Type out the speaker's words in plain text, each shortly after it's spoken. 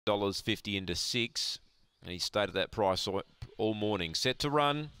$50 into 6. And he stayed at that price all morning. Set to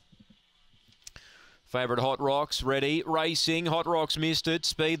run. Favourite Hot Rocks, ready, racing. Hot Rocks missed it.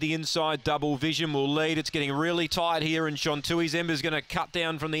 Speed the inside, Double Vision will lead. It's getting really tight here, and Shontui's Ember's going to cut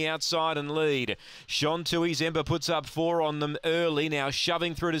down from the outside and lead. Shontui's Ember puts up 4 on them early. Now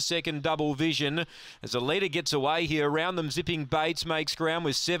shoving through to second, Double Vision. As the leader gets away here, around them Zipping Bates makes ground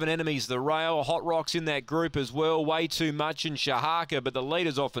with 7 enemies. The rail, Hot Rocks in that group as well. Way Too Much and Shahaka, but the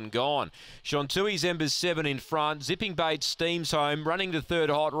leader's off and gone. Shontui's Ember's 7 in front. Zipping Bates steams home, running to third,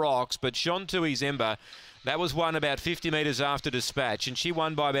 Hot Rocks, but Shontui's Ember, that was won about 50 metres after dispatch, and she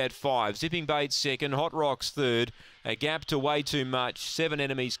won by about 5. Zipping Bates second, Hot Rocks third. A gap to Way Too Much. 7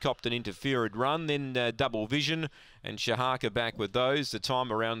 enemies copped an interfered run. Then Double Vision and Shahaka back with those. The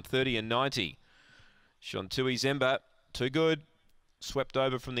time around 30 and 90. Shontui's Ember, too good. Swept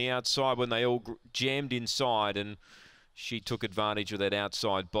over from the outside when they all jammed inside, and she took advantage of that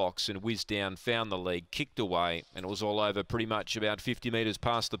outside box and whizzed down, found the lead, kicked away, and it was all over pretty much about 50 metres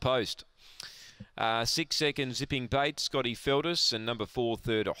past the post. 6 seconds, Zipping Bates, Scotty Feltus, and number 4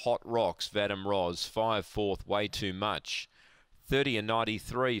 third, Hot Rocks, Vadam Roz. 5 fourth, Way Too Much. 30 and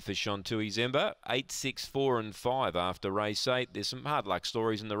 93 for Shontui's Ember. 8, 6, 4 and 5 after race 8. There's some hard luck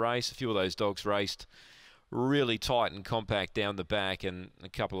stories in the race. A few of those dogs raced really tight and compact down the back, and a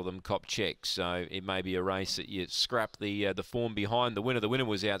couple of them cop checks. So it may be a race that you scrap the form behind the winner. The winner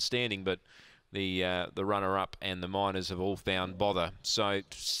was outstanding, but the runner-up and the minors have all found bother. So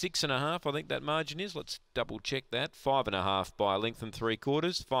 6.5, I think that margin is. Let's double check that. 5.5 by a length and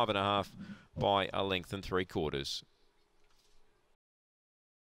 3/4. 5.5 by a length and 3/4.